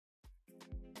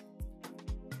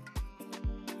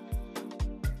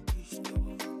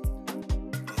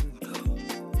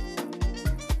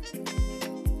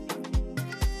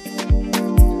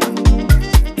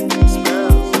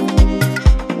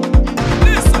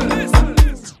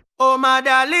Oh my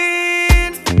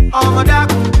darling, oh my dark,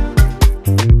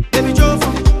 baby Joe,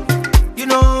 you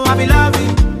know I be loving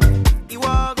you.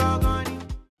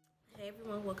 Hey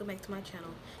everyone, welcome back to my channel.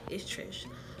 It's Trish.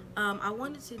 I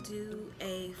wanted to do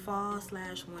a fall /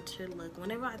 winter look.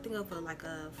 Whenever I think of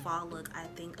a fall look, I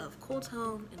think of cool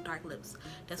tone and dark lips.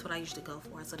 That's what I usually go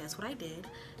for, so that's what I did.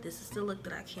 This is the look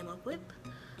that I came up with.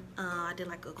 I did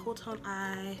like a cool tone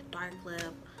eye, dark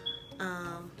lip.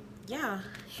 Yeah,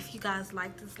 if you guys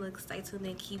like this look, stay tuned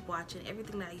and keep watching.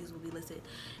 Everything that I use will be listed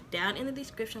down in the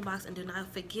description box, and do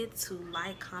not forget to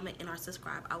like, comment, and or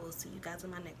subscribe. I will see you guys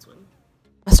in my next one.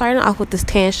 I'm starting off with this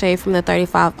tan shade from the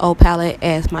 35 Opal palette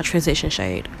as my transition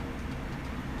shade.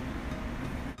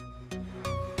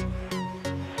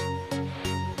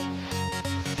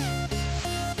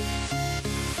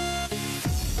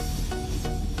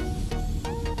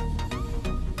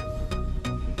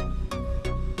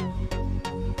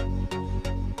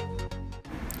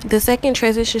 The second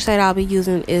transition shade I'll be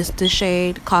using is the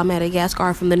shade called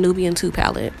Madagascar from the Nubian 2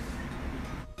 palette.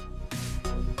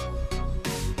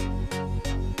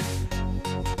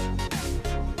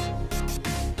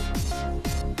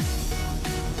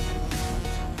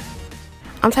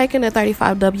 I'm taking the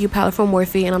 35W palette from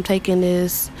Morphe, and I'm taking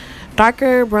this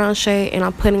darker brown shade and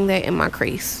I'm putting that in my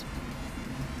crease.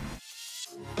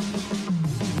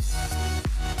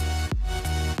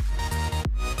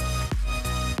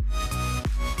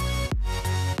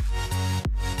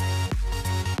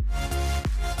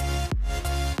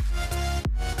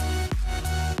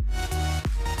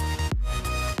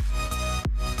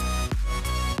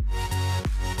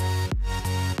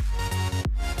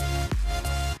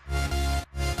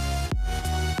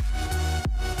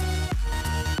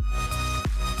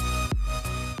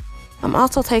 I'm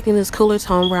also taking this cooler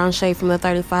tone brown shade from the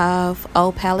 35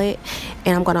 O palette,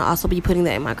 and I'm going to also be putting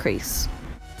that in my crease.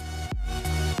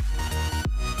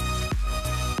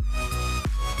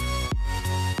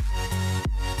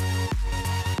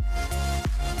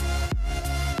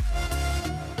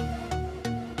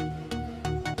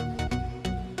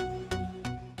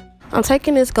 I'm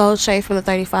taking this gold shade from the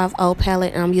 35 O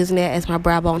palette, and I'm using that as my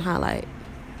brow bone highlight.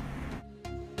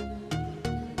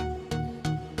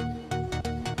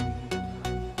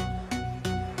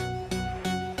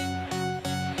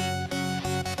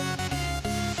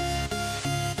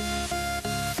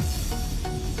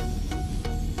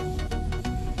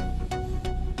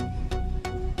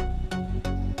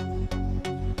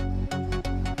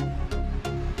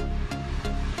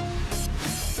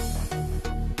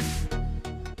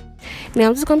 Now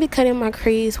I'm just going to be cutting my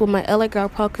crease with my LA Girl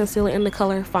Pro Concealer in the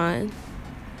color Fine.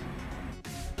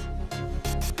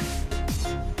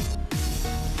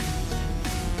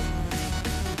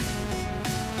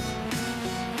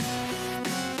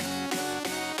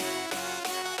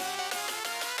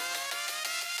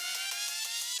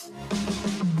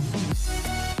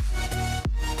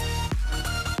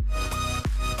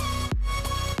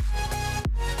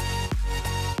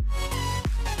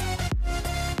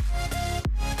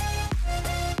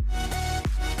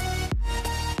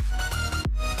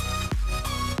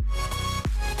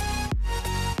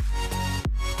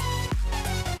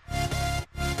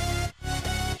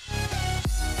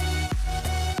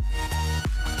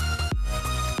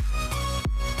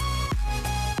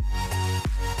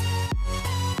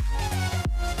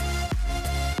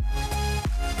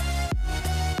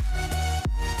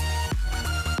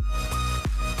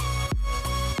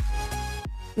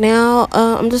 Now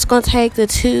I'm just going to take the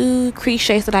two crease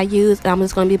shades that I used, and I'm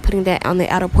just going to be putting that on the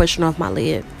outer portion of my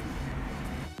lid.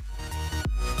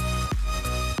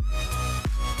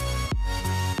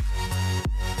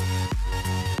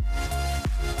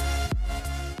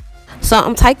 So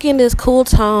I'm taking this cool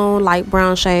tone light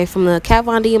brown shade from the Kat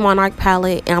Von D Monarch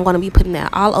palette, and I'm going to be putting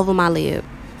that all over my lid.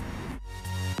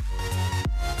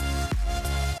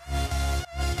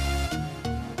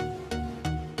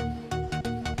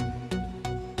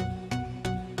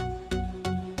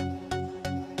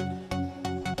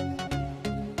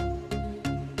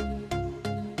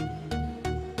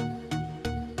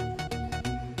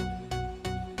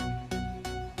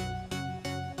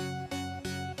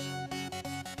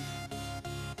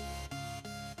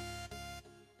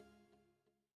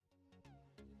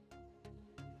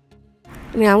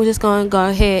 Now I'm just going to go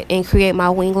ahead and create my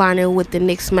wing liner with the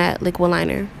NYX Matte Liquid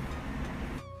Liner.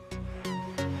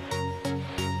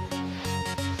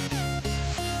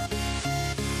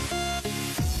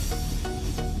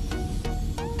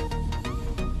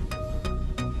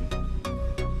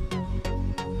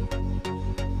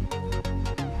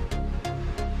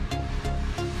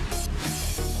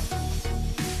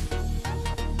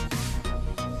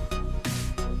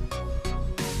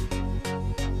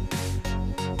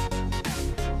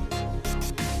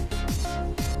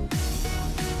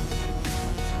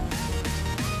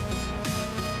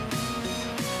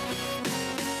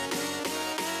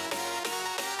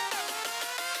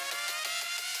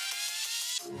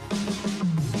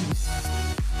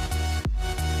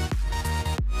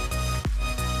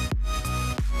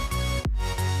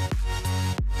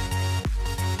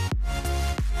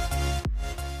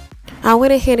 I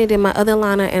went ahead and did my other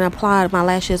liner and applied my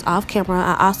lashes off camera.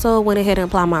 I also went ahead and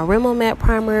applied my Rimmel matte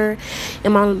primer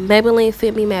and my Maybelline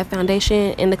Fit Me matte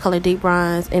foundation in the color Deep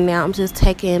Bronze. And now I'm just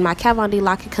taking my Kat Von D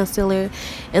Lock-It concealer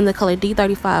in the color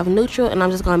D35 Neutral, and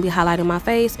I'm just going to be highlighting my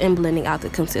face and blending out the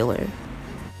concealer.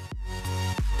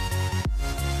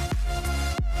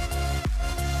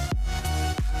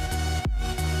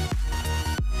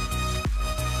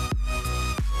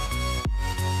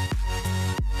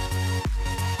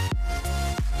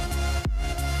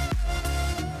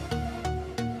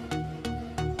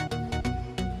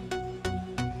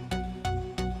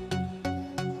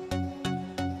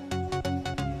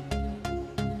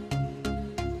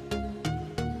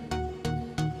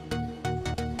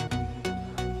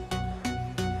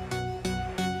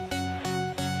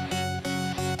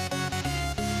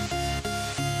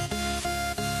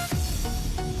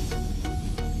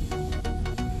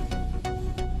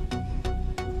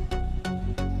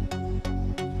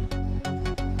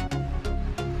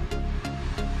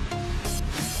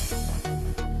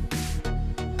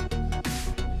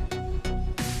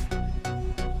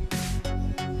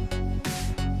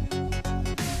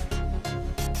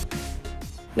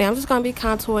 Now I'm just going to be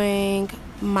contouring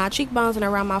my cheekbones and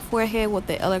around my forehead with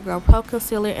the Grwm Pro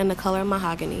Concealer in the color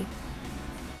Mahogany.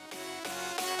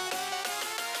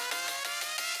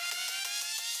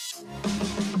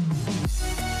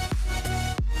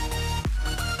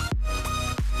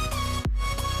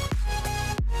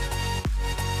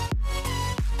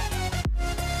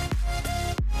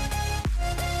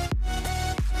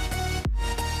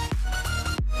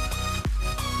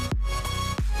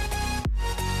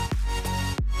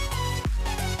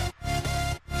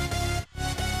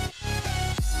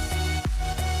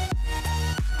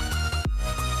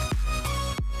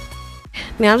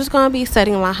 Now I'm just going to be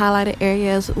setting my highlighted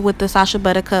areas with the Sacha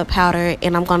Buttercup powder,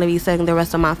 and I'm going to be setting the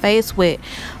rest of my face with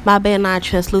my Band 9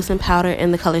 translucent powder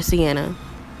in the color Sienna.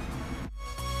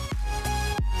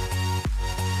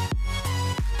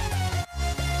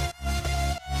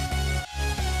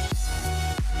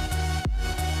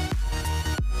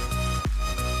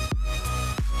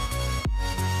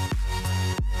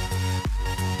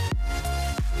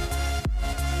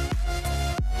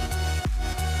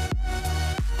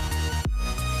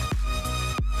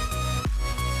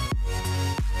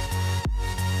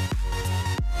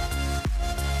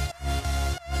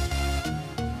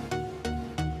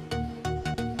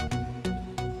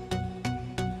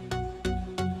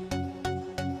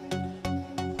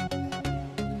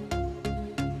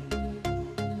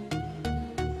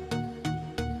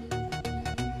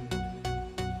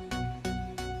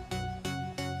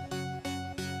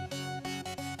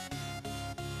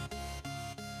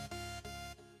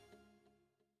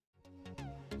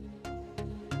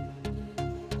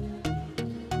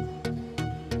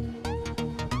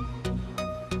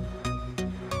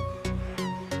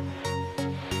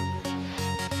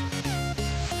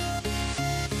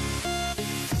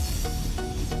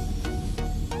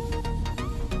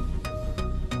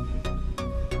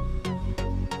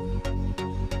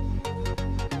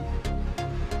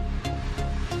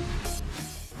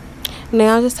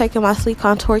 Now I'm just taking my sleek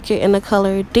contour kit in the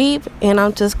color Deep, and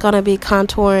I'm just going to be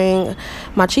contouring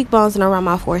my cheekbones and around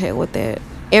my forehead with it,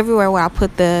 everywhere where I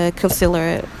put the concealer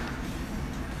at.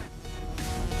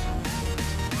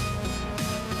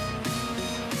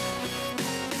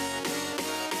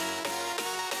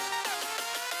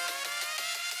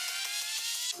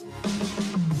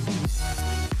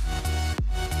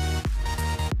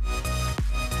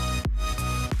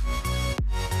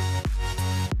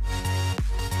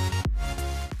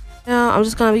 Now I'm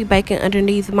just going to be baking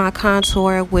underneath my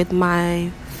contour with my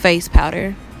face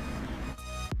powder.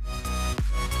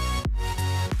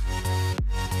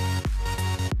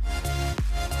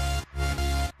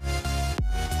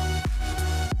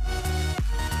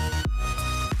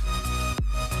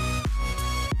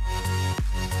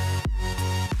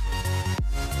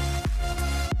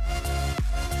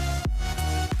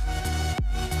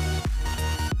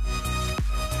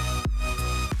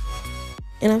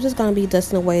 And I'm just going to be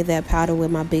dusting away that powder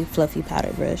with my big fluffy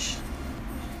powder brush.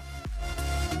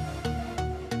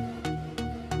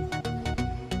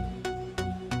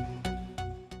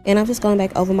 And I'm just going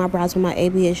back over my brows with my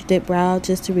ABH Dip Brow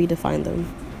just to redefine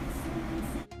them.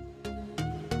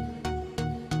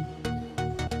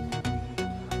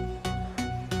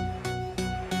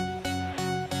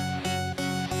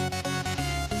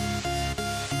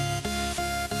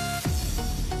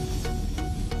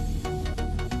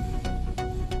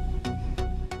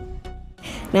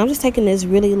 Now I'm just taking this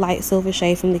really light silver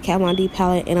shade from the Kat Von D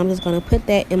palette, and I'm just going to put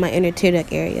that in my inner tear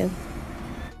duct area.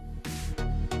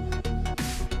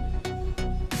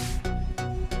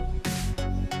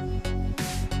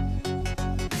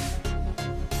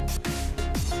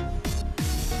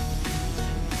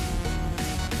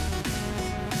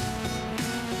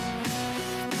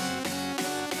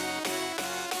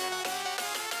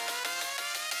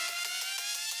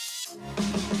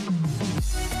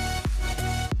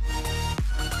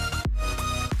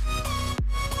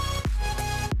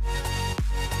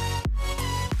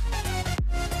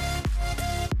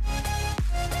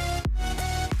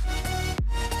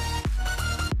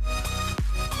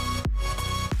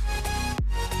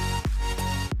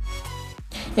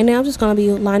 And now I'm just going to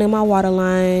be lining my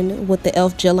waterline with the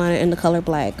e.l.f. gel liner in the color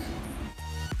black.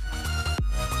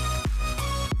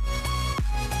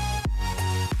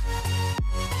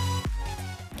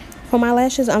 For my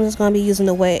lashes, I'm just going to be using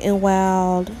the Wet n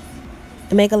Wild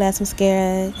Mega Lash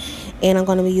Mascara. And I'm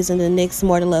going to be using the Nyx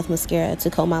More to Love Mascara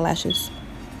to coat my lashes.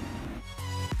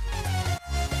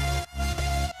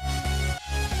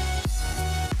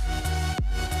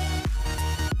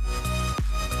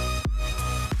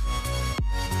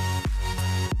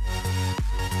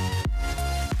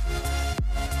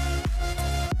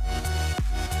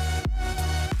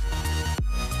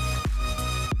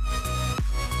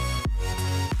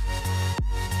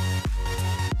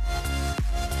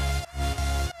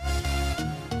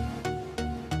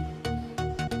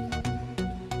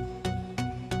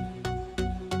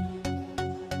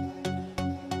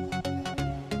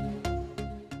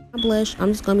 Blush,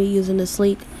 I'm just going to be using the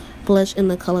Sleek blush in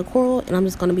the color Coral, and I'm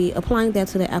just going to be applying that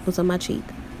to the apples of my cheek.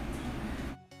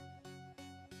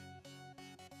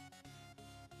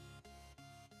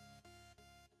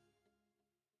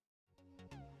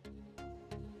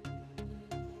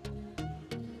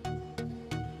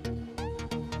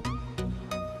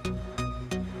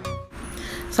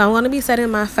 So I'm going to be setting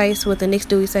my face with the NYX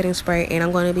Dewy setting spray, and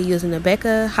I'm going to be using the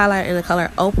Becca highlighter in the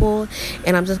color Opal,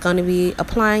 and I'm just going to be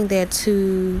applying that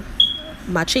to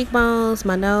my cheekbones,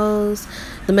 my nose,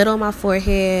 the middle of my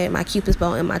forehead, my cupid's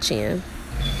bow, and my chin.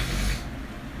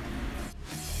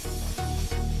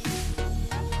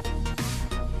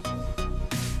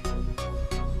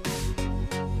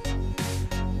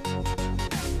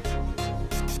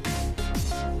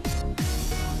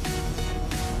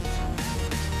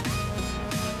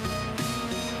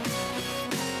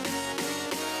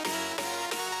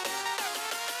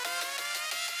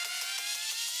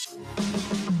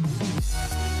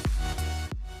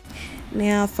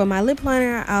 Now for my lip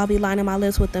liner, I'll be lining my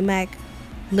lips with the MAC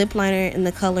lip liner in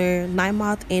the color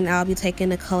Nightmoth, and I'll be taking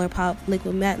the ColourPop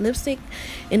liquid matte lipstick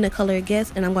in the color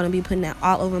Guess, and I'm going to be putting that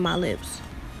all over my lips.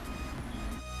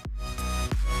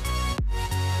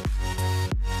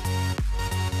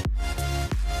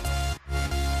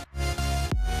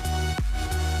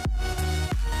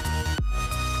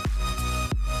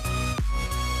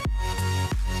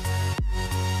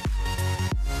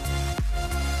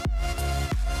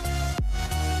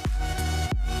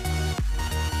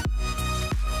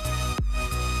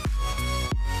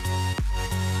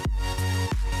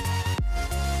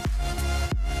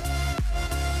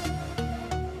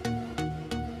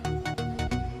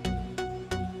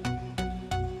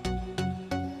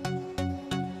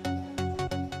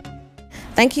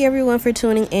 Thank you everyone for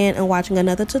tuning in and watching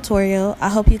another tutorial. I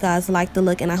hope you guys liked the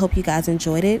look and I hope you guys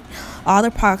enjoyed it. All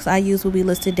the products I use will be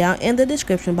listed down in the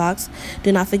description box.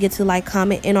 Do not forget to like,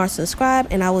 comment, and or subscribe,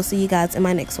 and I will see you guys in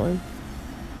my next one.